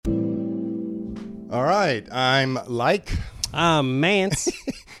All right, I'm Like. I'm Mance.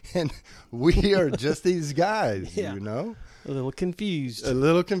 And we are just these guys, Yeah. you know? A little confused. A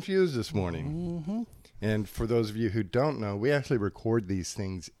little confused this morning. Mm-hmm. And for those of you who don't know, we actually record these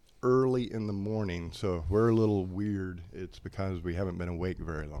things early in the morning. So if we're a little weird, it's because we haven't been awake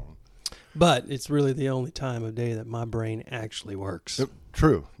very long. But it's really the only time of day that my brain actually works.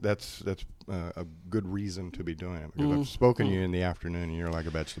 True. That's a good reason to be doing it. Because I've spoken to you in the afternoon and you're like a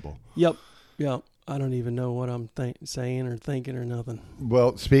vegetable. Yep. I don't even know what I'm saying or thinking or nothing.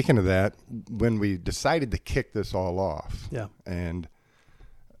 Well, speaking of that, when we decided to kick this all off, Yeah. and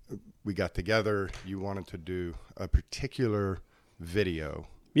we got together, you wanted to do a particular video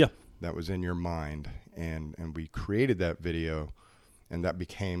Yeah. that was in your mind, and we created that video, and that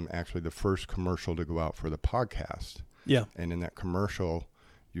became actually the first commercial to go out for the podcast. Yeah. And in that commercial,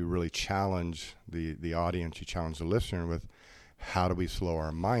 you really challenge the audience, you challenge the listener with, how do we slow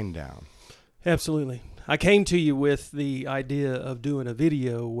our mind down? Absolutely. I came to you with the idea of doing a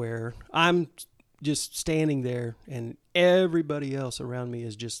video where I'm just standing there and everybody else around me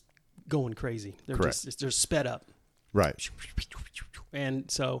is just going crazy. They're sped up. Right. And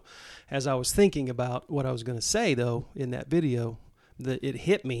so as I was thinking about what I was going to say, though, in that video, it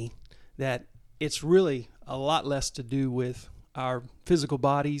hit me that it's really a lot less to do with our physical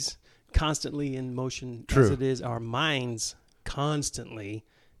bodies constantly in motion True. as it is our minds constantly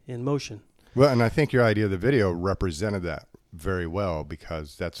in motion. Well, and I think your idea of the video represented that very well,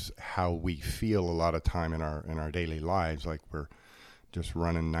 because that's how we feel a lot of time in our daily lives, like we're just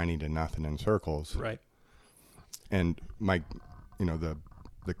running 90 to nothing in circles. Right. And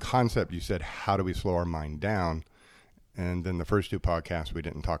the concept, you said, how do we slow our mind down? And then the first two podcasts, we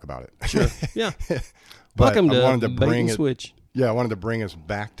didn't talk about it. Sure. Yeah. But Welcome I wanted to Bait and Switch. Yeah, I wanted to bring us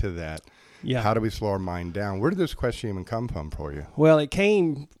back to that. Yeah. How do we slow our mind down? Where did this question even come from for you? Well, it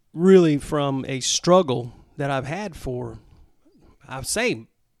came really from a struggle that I've had for, I'd say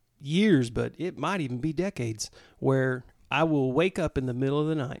years, but it might even be decades, where I will wake up in the middle of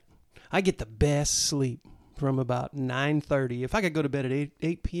the night. I get the best sleep from about 9:30. If I could go to bed at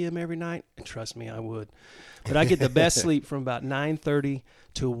 8 p.m. every night, and trust me, I would. But I get the best sleep from about 9:30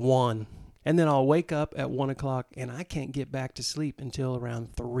 to 1. And then I'll wake up at 1 o'clock, and I can't get back to sleep until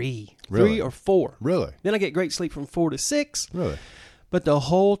around 3. Really? 3 or 4. Really? Then I get great sleep from 4 to 6. Really? But the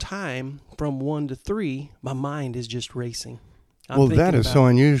whole time from 1 to 3, my mind is just racing. Well, that is so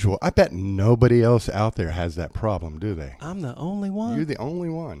unusual. I bet nobody else out there has that problem, do they? I'm the only one. You're the only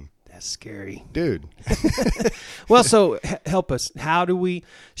one. That's scary. Dude. Well, so help us. How do we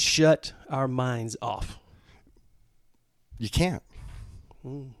shut our minds off? You can't.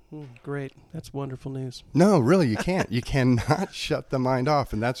 Great. That's wonderful news. No, really, you can't. You cannot shut the mind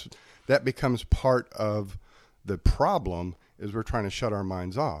off. And that becomes part of the problem, is we're trying to shut our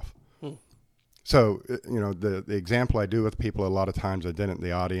minds off. So, the example I do with people a lot of times, I did it in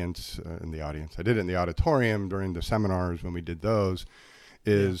the audience. I did it in the auditorium during the seminars when we did those,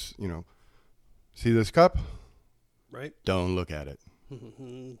 is, see this cup? Right. Don't look at it.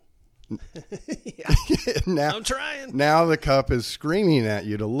 Yeah. Now, I'm trying. Now the cup is screaming at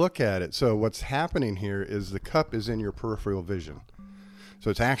you to look at it. So what's happening here is the cup is in your peripheral vision. So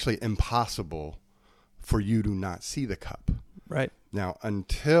it's actually impossible for you to not see the cup. Right. Now,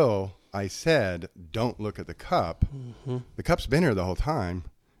 until I said, don't look at the cup, the cup's been here the whole time,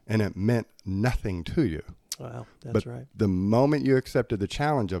 and it meant nothing to you. Wow, that's but right. The moment you accepted the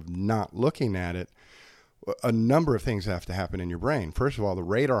challenge of not looking at it, a number of things have to happen in your brain. First of all, the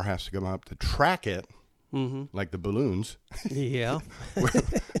radar has to come up to track it, like the balloons. Yeah.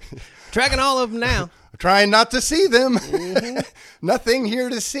 Tracking all of them now. Trying not to see them. Nothing here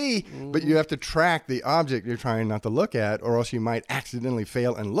to see. But you have to track the object you're trying not to look at, or else you might accidentally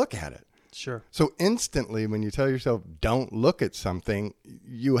fail and look at it. Sure. So instantly, when you tell yourself, don't look at something,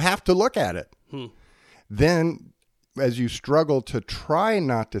 you have to look at it. Then, as you struggle to try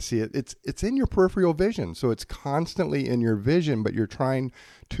not to see it, it's in your peripheral vision. So it's constantly in your vision, but you're trying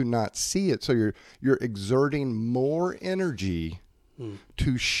to not see it. So you're exerting more energy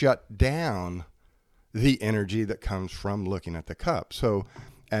to shut down the energy that comes from looking at the cup. So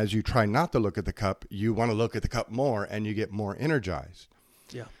as you try not to look at the cup, you want to look at the cup more, and you get more energized.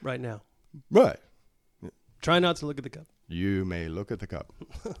 Yeah, right now. Right. Try not to look at the cup. You may look at the cup.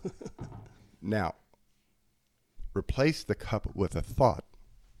 Now, replace the cup with a thought.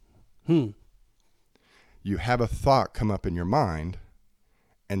 You have a thought come up in your mind,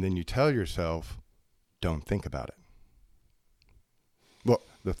 and then you tell yourself, don't think about it. Well,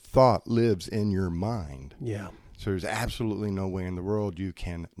 the thought lives in your mind. Yeah. So there's absolutely no way in the world you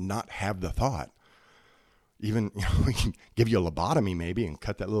can not have the thought. Even, we can give you a lobotomy maybe and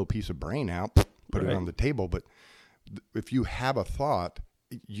cut that little piece of brain out. put it on the table. But if you have a thought,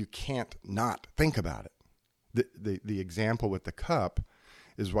 you can't not think about it. The example with the cup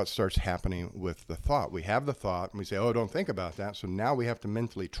is what starts happening with the thought. We have the thought and we say, oh, don't think about that. So now we have to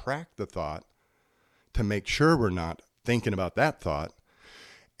mentally track the thought to make sure we're not thinking about that thought.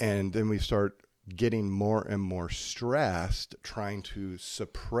 And then we start getting more and more stressed trying to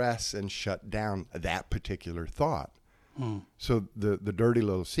suppress and shut down that particular thought. So the dirty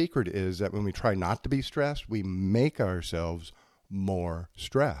little secret is that when we try not to be stressed, we make ourselves more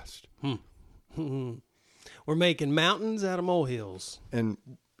stressed. We're making mountains out of molehills. And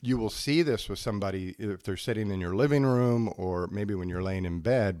you will see this with somebody if they're sitting in your living room or maybe when you're laying in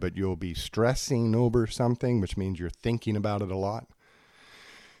bed, but you'll be stressing over something, which means you're thinking about it a lot.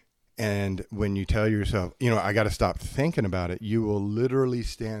 And when you tell yourself, I got to stop thinking about it, you will literally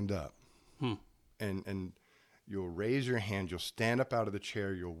stand up and you'll raise your hand. You'll stand up out of the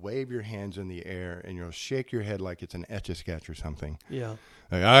chair. You'll wave your hands in the air and you'll shake your head like it's an Etch-a-Sketch or something. Yeah.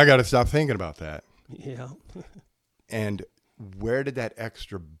 Like, I got to stop thinking about that. Yeah. And where did that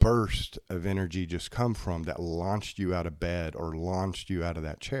extra burst of energy just come from that launched you out of bed or launched you out of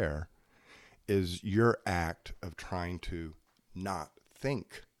that chair? Is your act of trying to not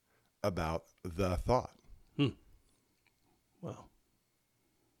think about the thought. Wow.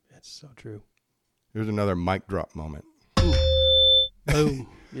 That's so true. Here's another mic drop moment. Boom.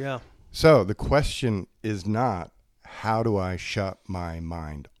 Yeah. So the question is not, how do I shut my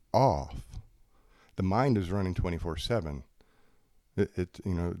mind off? The mind is running 24/7.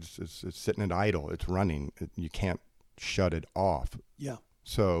 It's sitting at idle. It's running. You can't shut it off. Yeah.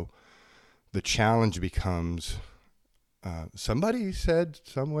 So the challenge becomes, somebody said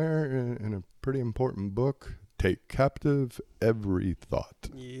somewhere in a pretty important book, take captive every thought.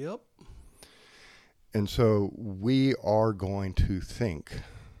 Yep. And so we are going to think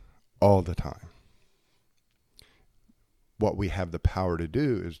all the time. What we have the power to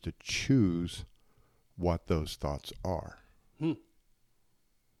do is to choose what those thoughts are. That's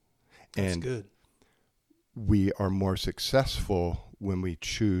and good. We are more successful when we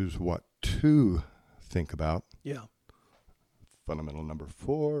choose what to think about. Yeah. Fundamental number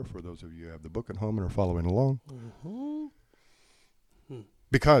 4, for those of you who have the book at home and are following along.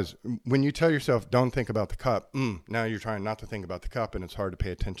 Because when you tell yourself, don't think about the cup, now you're trying not to think about the cup, and it's hard to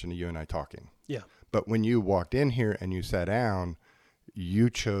pay attention to you and I talking. Yeah. But when you walked in here and you sat down, you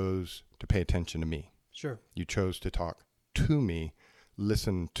chose to pay attention to me. Sure. You chose to talk to me,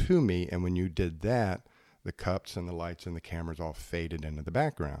 listen to me, and when you did that, the cups and the lights and the cameras all faded into the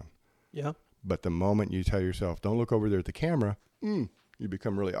background. Yeah. But the moment you tell yourself, don't look over there at the camera, you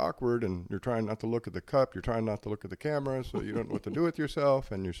become really awkward and you're trying not to look at the cup. You're trying not to look at the camera, so you don't know what to do with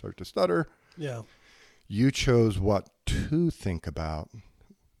yourself and you start to stutter. Yeah. You chose what to think about,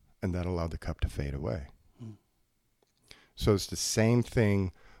 and that allowed the cup to fade away. So it's the same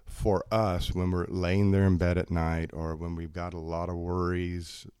thing for us when we're laying there in bed at night or when we've got a lot of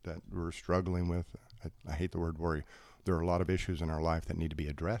worries that we're struggling with. I hate the word worry. There are a lot of issues in our life that need to be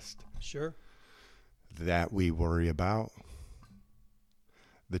addressed. Sure. That we worry about.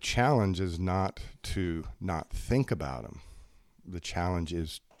 The challenge is not to not think about them. The challenge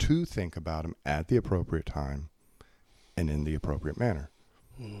is to think about them at the appropriate time and in the appropriate manner.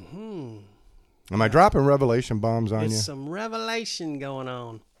 Am I dropping revelation bombs on you? There's some revelation going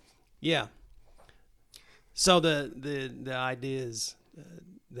on. Yeah. So the idea is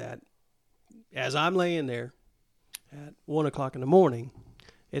that as I'm laying there at 1 o'clock in the morning,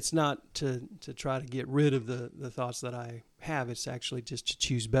 it's not to try to get rid of the thoughts that I have. It's actually just to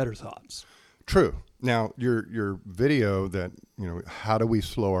choose better thoughts. True. Now, your video that, how do we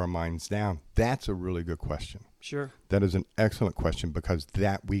slow our minds down? That's a really good question. Sure. That is an excellent question because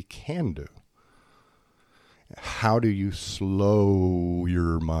that we can do. How do you slow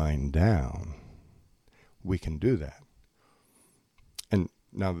your mind down? We can do that. And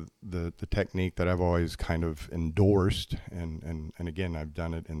now the technique that I've always kind of endorsed, and again, I've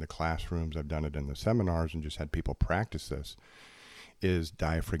done it in the classrooms, I've done it in the seminars and just had people practice this, is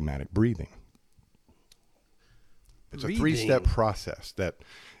diaphragmatic breathing. It's a 3-step process that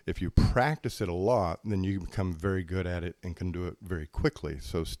if you practice it a lot, then you become very good at it and can do it very quickly.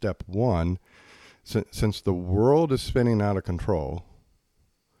 So step 1, since the world is spinning out of control,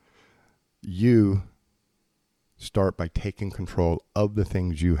 you start by taking control of the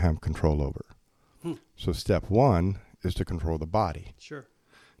things you have control over. So step 1 is to control the body. Sure.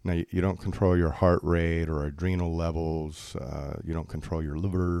 Now, you don't control your heart rate or adrenal levels. You don't control your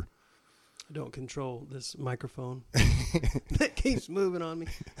liver. I don't control this microphone that keeps moving on me.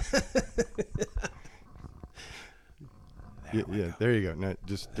 Yeah, there you go. Now,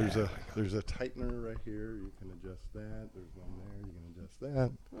 just there's a tightener right here. You can adjust that. There's one there. You can adjust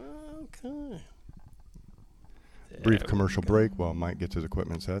that. Okay. Brief commercial break while Mike gets his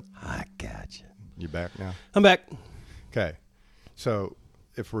equipment set. I gotcha. You back now? I'm back. Okay. So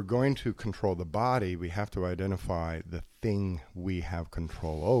if we're going to control the body, we have to identify the thing we have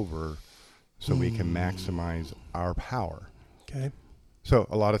control over so we can maximize our power. Okay. So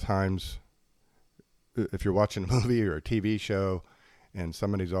a lot of times, if you're watching a movie or a TV show and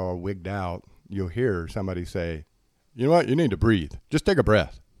somebody's all wigged out, you'll hear somebody say, you know what, you need to breathe. Just take a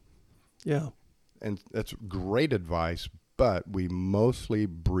breath. Yeah. And that's great advice, but we mostly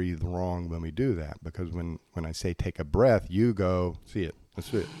breathe wrong when we do that, because when I say take a breath, you go, see it. Let's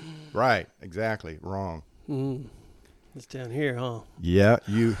do it. Right. Exactly. Wrong. It's down here, huh? Yeah.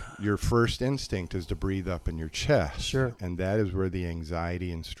 Your first instinct is to breathe up in your chest. Sure. And that is where the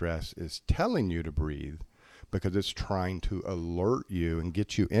anxiety and stress is telling you to breathe, because it's trying to alert you and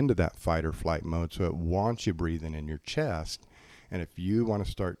get you into that fight or flight mode. So it wants you breathing in your chest. And if you want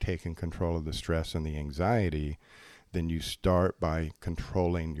to start taking control of the stress and the anxiety, then you start by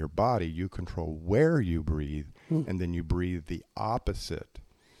controlling your body. You control where you breathe, and then you breathe the opposite,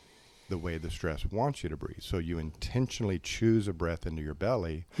 the way the stress wants you to breathe. So you intentionally choose a breath into your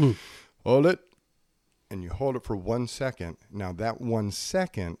belly, hold it, and you hold it for 1 second. Now that 1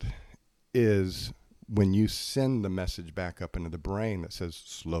 second is when you send the message back up into the brain that says,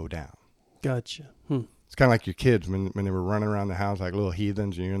 slow down. Gotcha. It's kind of like your kids when they were running around the house like little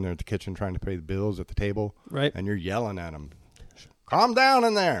heathens, and you're in there at the kitchen trying to pay the bills at the table. Right. And you're yelling at them, calm down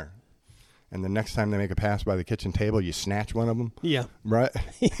in there. And the next time they make a pass by the kitchen table, you snatch one of them. Yeah. Right?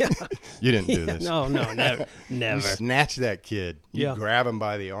 Yeah. You didn't do this. No, never. You snatch that kid. You Yeah. grab him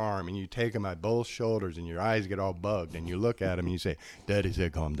by the arm, and you take him by both shoulders, and your eyes get all bugged, and you look at him, and you say, Daddy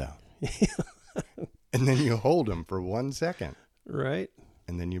said calm down. And then you hold him for 1 second. Right.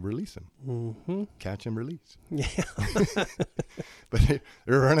 And then you release them. Catch and release. Yeah. But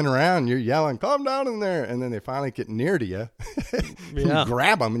they're running around. You're yelling, calm down in there. And then they finally get near to you. Yeah. You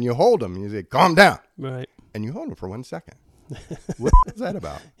grab them and you hold them. And you say, calm down. Right. And you hold them for 1 second. What is that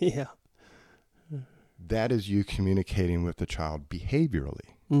about? Yeah. That is you communicating with the child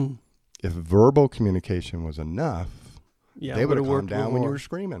behaviorally. If verbal communication was enough, Yeah. they would have calmed worked down when you more. were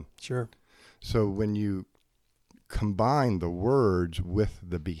screaming. Sure. So when you combine the words with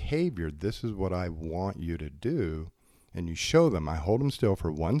the behavior, this is what I want you to do, and you show them. I hold them still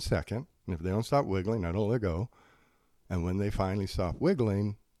for 1 second, and if they don't stop wiggling, I don't let go. And when they finally stop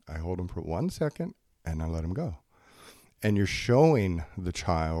wiggling, I hold them for 1 second, and I let them go. And you're showing the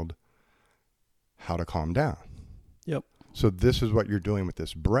child how to calm down. Yep. So this is what you're doing with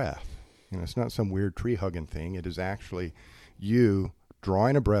this breath. It's not some weird tree hugging thing. It is actually you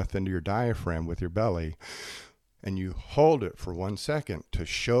drawing a breath into your diaphragm with your belly, and you hold it for 1 second to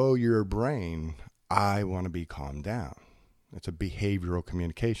show your brain, I want to be calmed down. It's a behavioral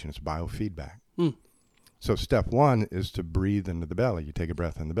communication. It's biofeedback. So step one is to breathe into the belly. You take a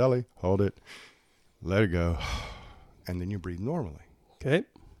breath in the belly, hold it, let it go, and then you breathe normally. Okay.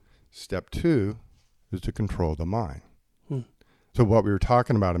 Step two is to control the mind. So what we were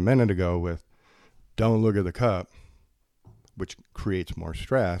talking about a minute ago with don't look at the cup, which creates more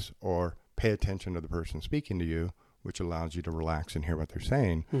stress, or pay attention to the person speaking to you, which allows you to relax and hear what they're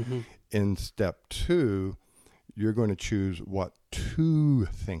saying. In step two, you're going to choose what to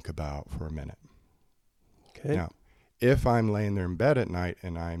think about for a minute. Okay. Now, if I'm laying there in bed at night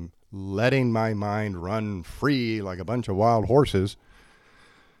and I'm letting my mind run free like a bunch of wild horses,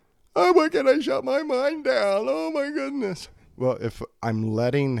 oh, why can't I shut my mind down? Oh, my goodness. Well, if I'm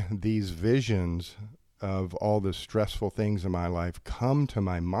letting these visions of all the stressful things in my life come to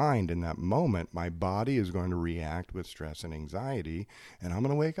my mind in that moment, my body is going to react with stress and anxiety, and I'm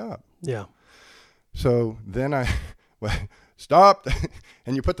going to wake up. Yeah. So then stop,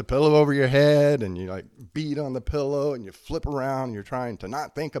 and you put the pillow over your head, and you like beat on the pillow, and you flip around, and you're trying to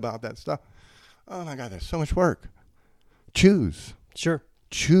not think about that stuff. Oh my God, there's so much work. Choose. Sure.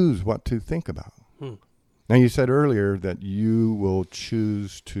 Choose what to think about. Now, you said earlier that you will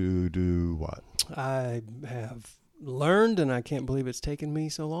choose to do what? I have learned, and I can't believe it's taken me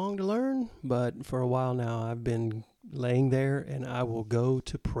so long to learn, but for a while now I've been laying there, and I will go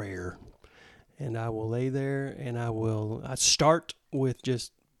to prayer. And I will lay there, and I start with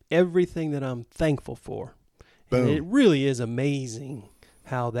just everything that I'm thankful for. Boom. And it really is amazing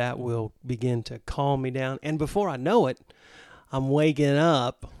how that will begin to calm me down. And before I know it, I'm waking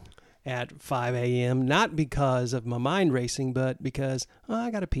up at 5 a.m., not because of my mind racing, but because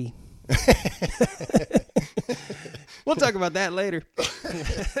I got to pee. We'll talk about that later.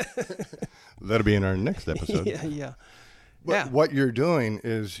 That'll be in our next episode. Yeah. But what you're doing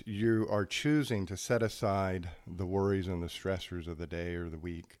is you are choosing to set aside the worries and the stressors of the day or the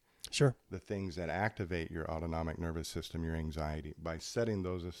week. Sure. The things that activate your autonomic nervous system, your anxiety, by setting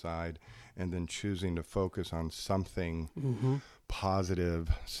those aside and then choosing to focus on something positive,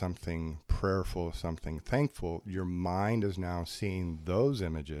 something prayerful, something thankful, your mind is now seeing those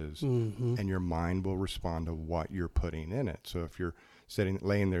images and your mind will respond to what you're putting in it. So if you're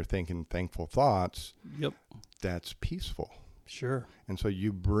laying there thinking thankful thoughts, that's peaceful. Sure. And so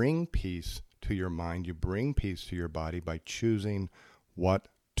you bring peace to your mind, you bring peace to your body by choosing what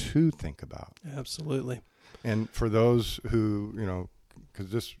to think about. Absolutely. And for those who,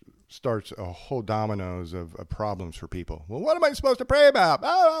 because this starts a whole dominoes of problems for people. Well, what am I supposed to pray about?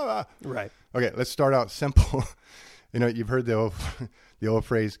 Right. Okay, let's start out simple. You've heard the old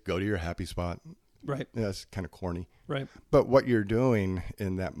phrase, go to your happy spot. Right. Yeah, that's kind of corny. Right. But what you're doing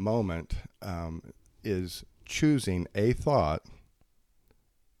in that moment is choosing a thought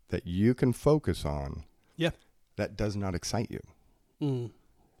that you can focus on that does not excite you.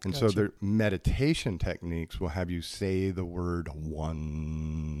 And so their meditation techniques will have you say the word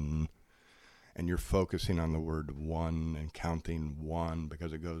one, and you're focusing on the word one and counting one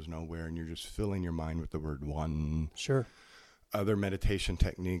because it goes nowhere, and you're just filling your mind with the word one. Sure. Other meditation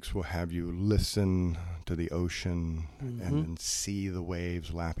techniques will have you listen to the ocean and then see the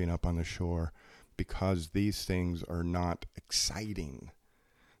waves lapping up on the shore, because these things are not exciting.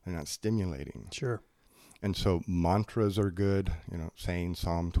 They're not stimulating. Sure. And so mantras are good, saying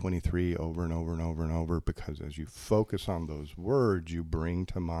Psalm 23 over and over and over and over, because as you focus on those words, you bring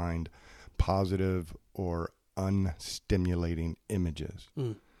to mind positive or unstimulating images.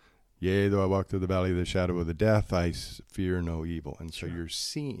 Yea, though I walk through the valley of the shadow of the death, I fear no evil. And so you're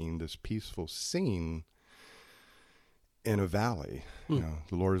seeing this peaceful scene in a valley. The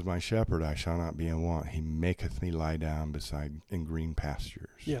Lord is my shepherd, I shall not be in want. He maketh me lie down in green pastures.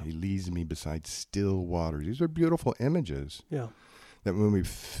 He leads me beside still waters. These are beautiful images. That when we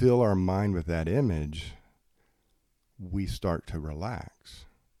fill our mind with that image, we start to relax.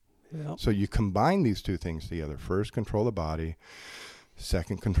 So you combine these two things together. First, control the body.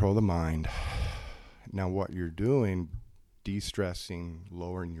 Second, control the mind. Now what you're doing, de-stressing,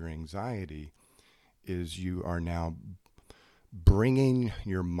 lowering your anxiety, is you are now bringing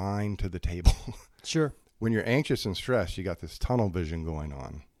your mind to the table. Sure. When you're anxious and stressed, you got this tunnel vision going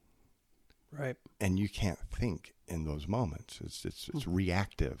on. Right. And you can't think in those moments. It's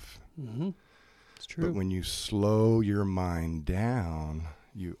reactive. It's true. But when you slow your mind down,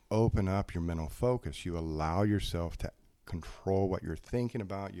 you open up your mental focus. You allow yourself to control what you're thinking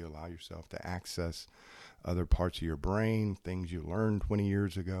about. You allow yourself to access other parts of your brain, things you learned 20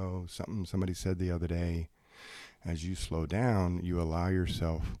 years ago, something somebody said the other day. As you slow down, you allow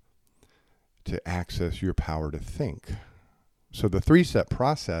yourself to access your power to think. So the 3-step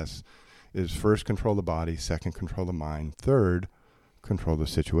process is first, control the body, second, control the mind, third, control the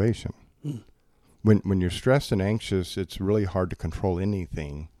situation. When you're stressed and anxious, it's really hard to control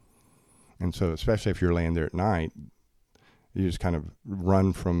anything. And so especially if you're laying there at night, you just kind of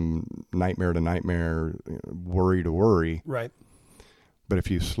run from nightmare to nightmare, worry to worry. Right. But if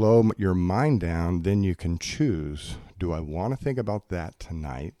you slow your mind down, then you can choose, do I want to think about that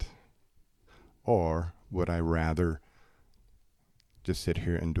tonight? Or would I rather just sit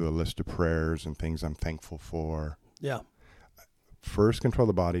here and do a list of prayers and things I'm thankful for? First, control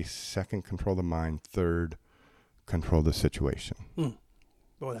the body. Second, control the mind. Third, control the situation.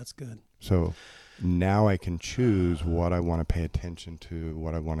 Boy, that's good. So now I can choose what I want to pay attention to,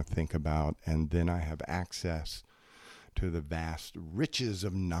 what I want to think about, and then I have access to the vast riches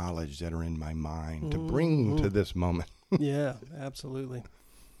of knowledge that are in my mind to bring to this moment. Yeah, absolutely.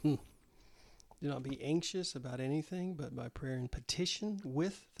 Do not be anxious about anything, but by prayer and petition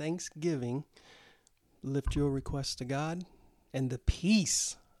with thanksgiving, lift your requests to God, and the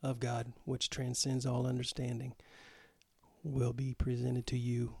peace of God, which transcends all understanding, will be presented to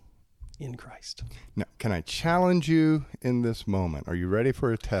you in Christ. Now, can I challenge you in this moment? Are you ready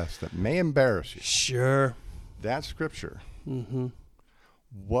for a test that may embarrass you? Sure. That scripture.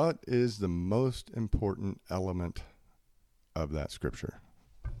 What is the most important element of that scripture?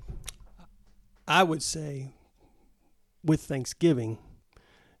 I would say, with thanksgiving,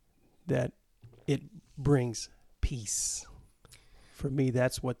 that it brings peace. For me,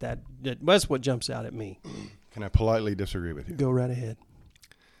 that's what jumps out at me. Can I politely disagree with you? Go right ahead.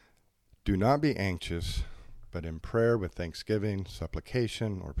 Do not be anxious, but in prayer with thanksgiving,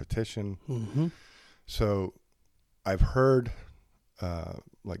 supplication, or petition. So I've heard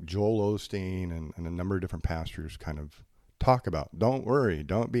like Joel Osteen and a number of different pastors kind of talk about, don't worry,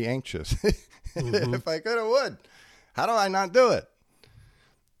 don't be anxious. If I could, I would. How do I not do it?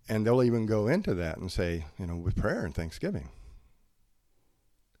 And they'll even go into that and say, with prayer and thanksgiving.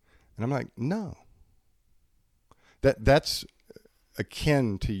 And I'm like, no. That's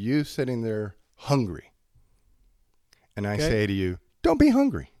akin to you sitting there hungry. And I say to you, don't be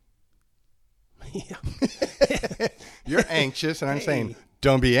hungry. Yeah. You're anxious, and I'm saying,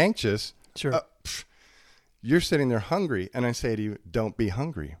 don't be anxious. Sure. You're sitting there hungry, and I say to you, don't be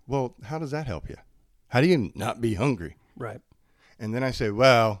hungry. Well, how does that help you? How do you not be hungry? Right. And then I say,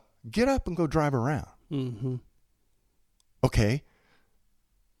 well, get up and go drive around. Mm-hmm. Okay.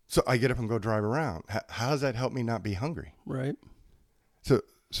 So I get up and go drive around. How does that help me not be hungry? Right.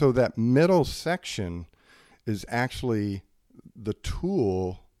 So that middle section is actually the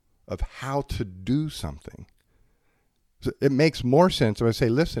tool of how to do something. So it makes more sense if I say,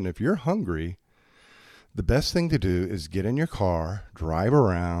 listen, if you're hungry, the best thing to do is get in your car, drive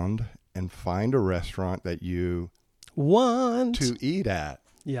around, and find a restaurant that you want to eat at.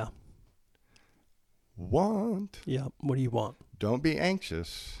 Yeah. Want. Yeah. What do you want? Don't be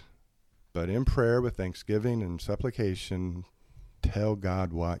anxious, but in prayer with thanksgiving and supplication, tell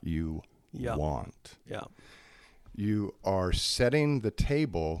God what you want. Yeah. You are setting the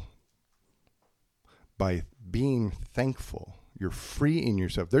table by being thankful. You're freeing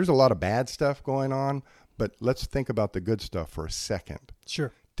yourself. There's a lot of bad stuff going on, but let's think about the good stuff for a second.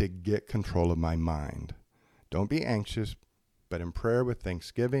 Sure. To get control of my mind. Don't be anxious, but in prayer with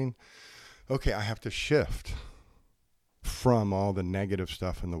thanksgiving, okay, I have to shift from all the negative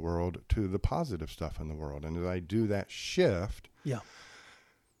stuff in the world to the positive stuff in the world. And as I do that shift,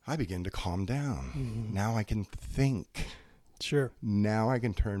 I begin to calm down. Mm-hmm. Now I can think. Sure. Now I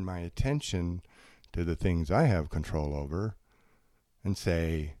can turn my attention to the things I have control over and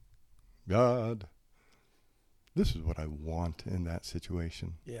say, God, this is what I want in that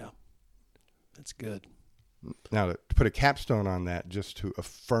situation. Yeah. That's good. Now, to put a capstone on that, just to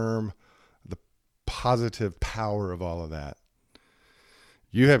affirm the positive power of all of that.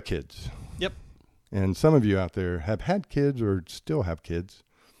 You have kids. Yep. And some of you out there have had kids or still have kids.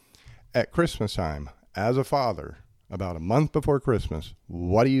 At Christmas time, as a father, about a month before Christmas,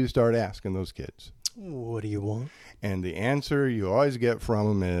 what do you start asking those kids? What do you want? And the answer you always get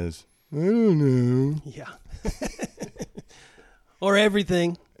from them is, I don't know. Yeah. Or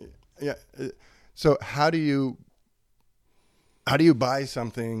everything. Yeah. So how do you buy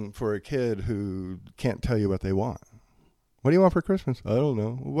something for a kid who can't tell you what they want? What do you want for Christmas? I don't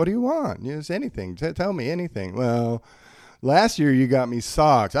know. What do you want? Just anything. Tell me anything. Well, last year you got me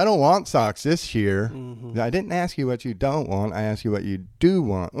socks. I don't want socks this year. Mm-hmm. I didn't ask you what you don't want. I asked you what you do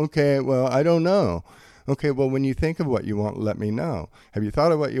want. Okay, well, I don't know. Okay, well, when you think of what you want, let me know. Have you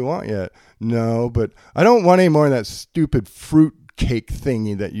thought of what you want yet? No, but I don't want any more of that stupid fruit cake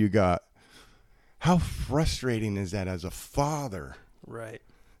thingy that you got. How frustrating is that as a father? Right.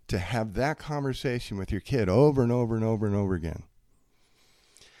 To have that conversation with your kid over and over and over and over again.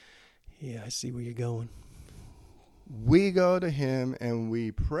 Yeah, I see where you're going. We go to him and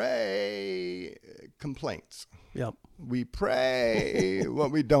we pray complaints. Yep. We pray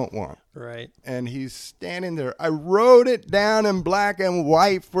what we don't want. Right. And he's standing there. I wrote it down in black and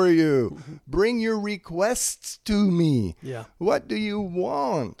white for you. Bring your requests to me. Yeah. What do you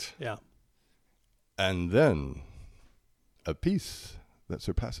want? Yeah. And then a peace that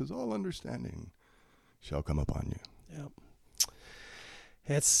surpasses all understanding shall come upon you. Yep.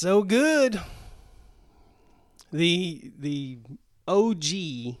 That's so good. The OG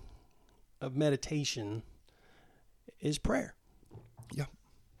of meditation is prayer. Yeah.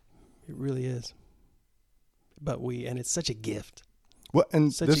 It really is. And it's such a gift. Well,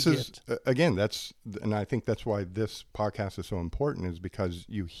 and such this a is, gift. Again, and I think that's why this podcast is so important, is because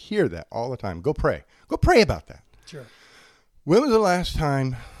you hear that all the time. Go pray. Go pray about that. Sure. When was the last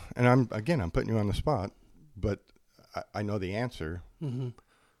time, and I'm putting you on the spot, but I know the answer. Mm-hmm.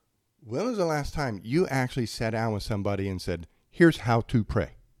 When was the last time you actually sat down with somebody and said, here's how to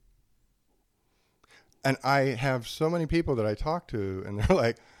pray? And I have so many people that I talk to, and they're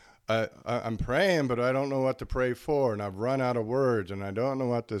like, I'm praying, but I don't know what to pray for, and I've run out of words, and I don't know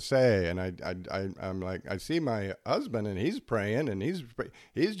what to say. And I'm like, I see my husband, and he's praying, and he's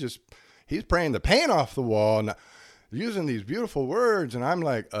praying the paint off the wall, and using these beautiful words, and I'm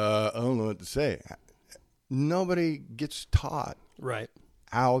like, I don't know what to say. Nobody gets taught right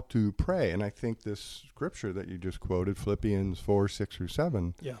how to pray, and I think this scripture that you just quoted, Philippians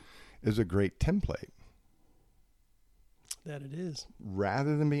 4:6-7, is a great template. That it is.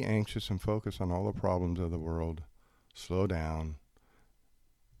 Rather than be anxious and focus on all the problems of the world, slow down,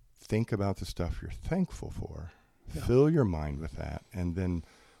 think about the stuff you're thankful for, fill your mind with that, and then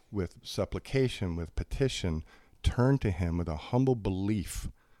with supplication, with petition, turn to him with a humble belief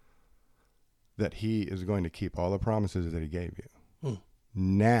that he is going to keep all the promises that he gave you.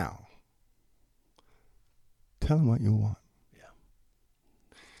 Now, tell him what you want. Yeah.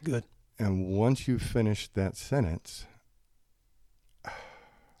 Good. And once you finish that sentence,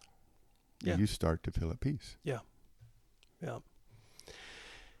 you start to feel at peace. Yeah. Yeah.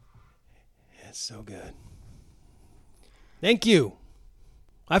 It's so good. Thank you.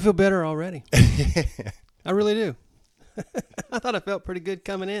 I feel better already. I really do. I thought I felt pretty good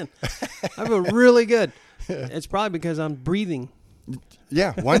coming in. I feel really good. It's probably because I'm breathing.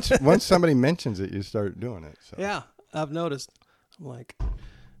 Yeah. Once somebody mentions it, you start doing it. So. Yeah. I've noticed. I'm like,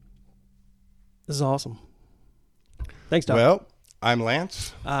 this is awesome. Thanks, Doc. Well, I'm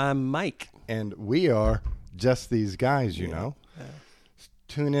Lance. I'm Mike. And we are Just These Guys, you know. Yeah.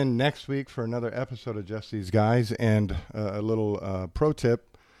 Tune in next week for another episode of Just These Guys. And a little pro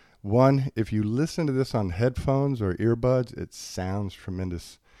tip. One, if you listen to this on headphones or earbuds, it sounds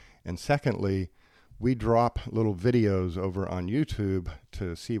tremendous. And secondly, we drop little videos over on YouTube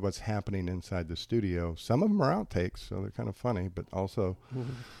to see what's happening inside the studio. Some of them are outtakes, so they're kind of funny, but also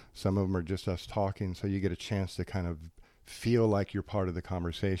some of them are just us talking, so you get a chance to kind of feel like you're part of the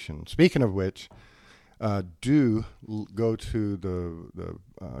conversation. Speaking of which, do go to the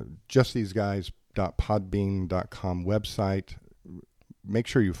justtheseguys.podbean.com website. Make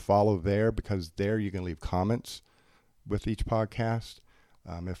sure you follow there, because there you can leave comments with each podcast.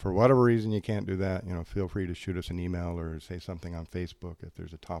 If for whatever reason you can't do that, feel free to shoot us an email or say something on Facebook if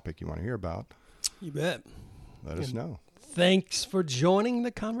there's a topic you want to hear about. You bet. Let us know. Thanks for joining the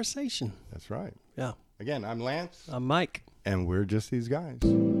conversation. That's right. Yeah. Again, I'm Lance. I'm Mike. And we're Just These Guys.